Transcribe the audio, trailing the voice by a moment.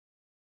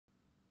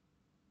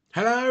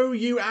Hello,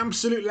 you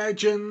absolute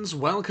legends.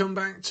 Welcome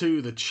back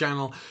to the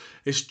channel.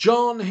 It's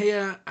John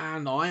here,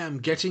 and I am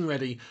getting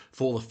ready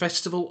for the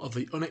Festival of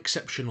the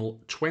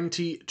Unexceptional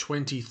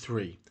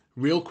 2023.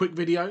 Real quick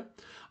video.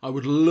 I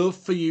would love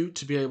for you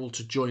to be able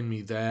to join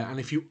me there. And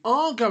if you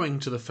are going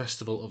to the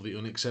Festival of the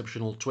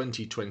Unexceptional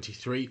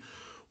 2023,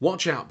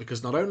 watch out,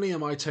 because not only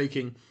am I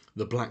taking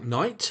the Black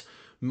Knight,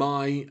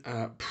 my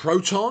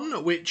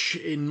Proton, which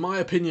in my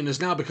opinion has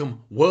now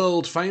become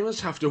world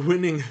famous after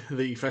winning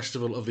the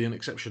Festival of the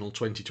Unexceptional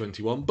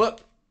 2021,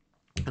 but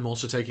I'm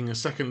also taking a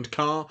second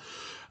car.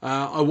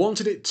 I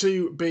wanted it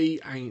to be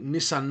a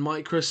Nissan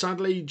Micra.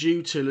 Sadly,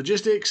 due to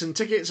logistics and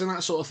tickets and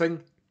that sort of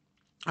thing,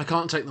 I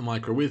can't take the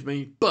Micra with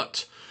me,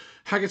 but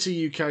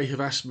Haggerty UK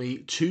have asked me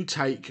to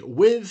take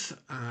with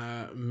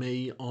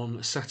me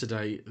on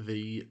Saturday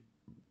the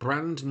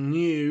brand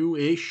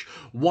new-ish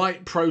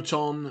white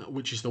Proton,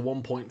 which is the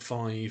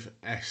 1.5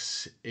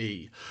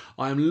 SE.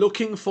 I am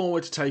looking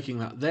forward to taking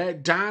that there.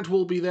 Dad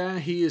will be there.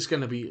 He is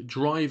going to be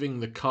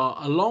driving the car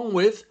along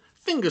with,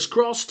 fingers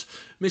crossed,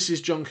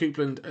 Mrs. John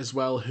Coupland as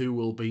well, who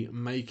will be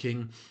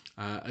making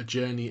a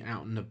journey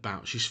out and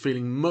about. She's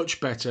feeling much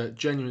better.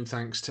 Genuine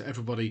thanks to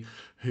everybody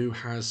who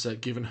has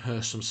given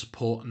her some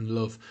support and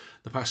love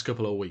the past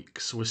couple of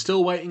weeks. We're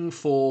still waiting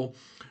for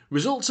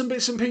results and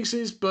bits and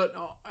pieces, but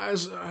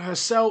as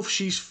herself,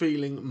 she's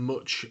feeling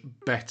much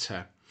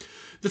better.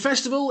 The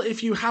festival,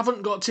 if you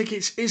haven't got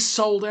tickets, is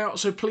sold out,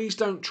 so please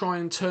don't try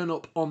and turn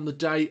up on the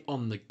day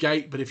on the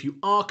gate. But if you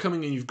are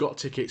coming and you've got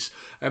tickets,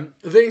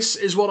 this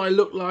is what I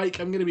look like.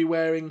 I'm going to be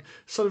wearing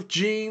sort of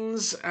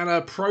jeans and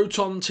a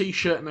Proton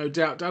t-shirt, no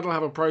doubt. Dad will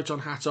have a Proton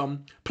hat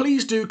on.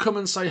 Please do come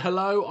and say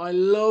hello. I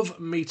love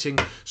meeting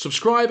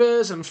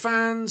subscribers and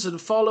fans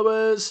and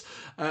followers.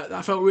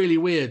 That felt really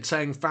weird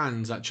saying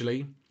fans,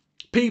 actually.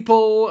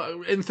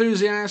 People,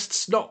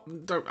 enthusiasts, not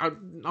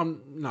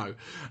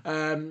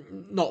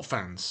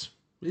fans.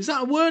 Is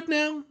that a word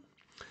now?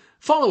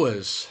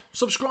 Followers,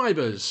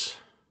 subscribers,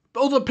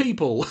 other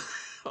people,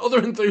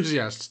 other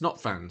enthusiasts,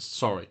 not fans,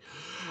 sorry.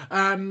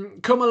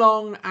 Come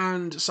along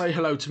and say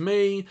hello to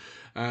me.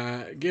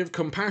 Give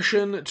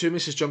compassion to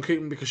Mrs. John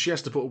Coupland, because she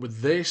has to put up with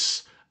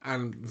this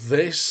and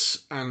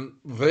this and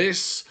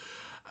this.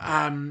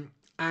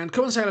 And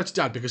come and say hello to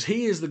Dad, because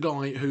he is the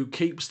guy who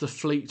keeps the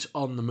fleet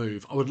on the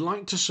move. I would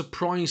like to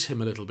surprise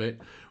him a little bit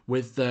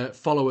with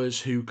followers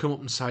who come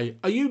up and say,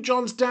 "Are you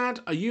John's dad?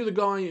 Are you the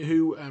guy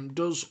who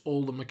does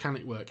all the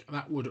mechanic work?"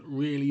 That would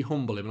really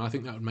humble him, and I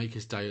think that would make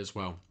his day as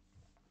well.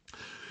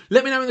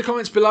 Let me know in the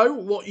comments below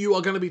what you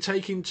are going to be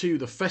taking to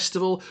the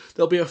festival.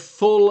 There'll be a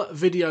full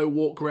video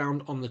walk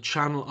around on the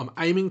channel. I'm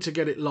aiming to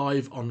get it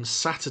live on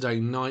Saturday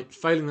night.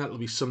 Failing that, it'll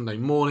be Sunday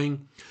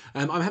morning.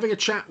 I'm having a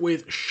chat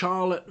with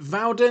Charlotte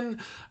Vowden,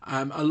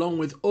 along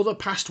with other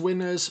past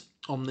winners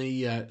on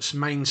the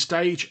main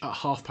stage at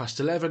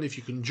 11:30. If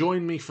you can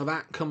join me for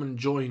that, come and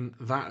join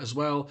that as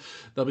well.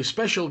 There'll be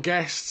special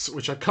guests,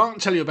 which I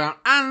can't tell you about,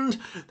 and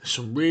there's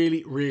some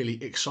really,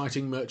 really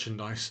exciting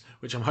merchandise,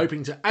 which I'm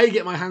hoping to A,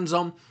 get my hands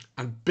on,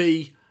 and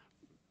B,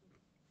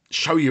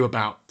 show you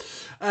about.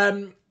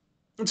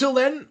 Until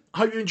then,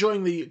 hope you're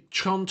enjoying the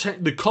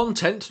content, not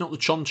the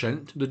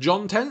content, the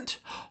John Tent.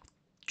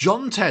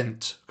 John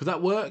Tent. Could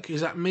that work? Is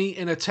that me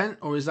in a tent,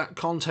 or is that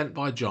content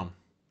by John?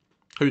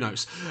 Who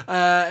knows?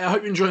 I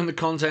hope you're enjoying the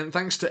content.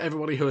 Thanks to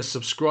everybody who has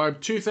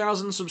subscribed.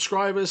 2,000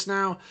 subscribers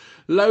now.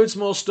 Loads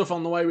more stuff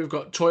on the way. We've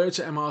got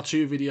Toyota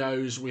MR2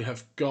 videos. We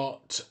have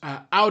got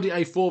Audi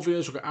A4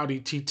 videos. We've got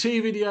Audi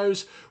TT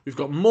videos. We've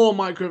got more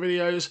micro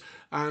videos.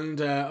 And,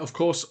 of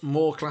course,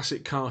 more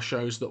classic car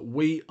shows that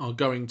we are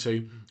going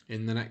to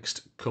in the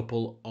next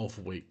couple of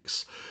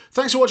weeks.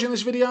 Thanks for watching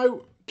this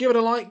video. Give it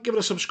a like, give it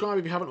a subscribe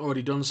if you haven't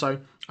already done so.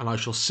 And I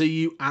shall see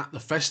you at the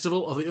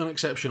Festival of the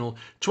Unexceptional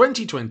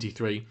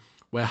 2023.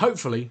 Where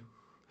hopefully,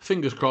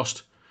 fingers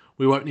crossed,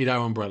 we won't need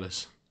our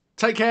umbrellas.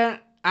 Take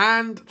care,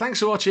 and thanks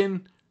for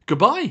watching.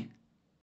 Goodbye.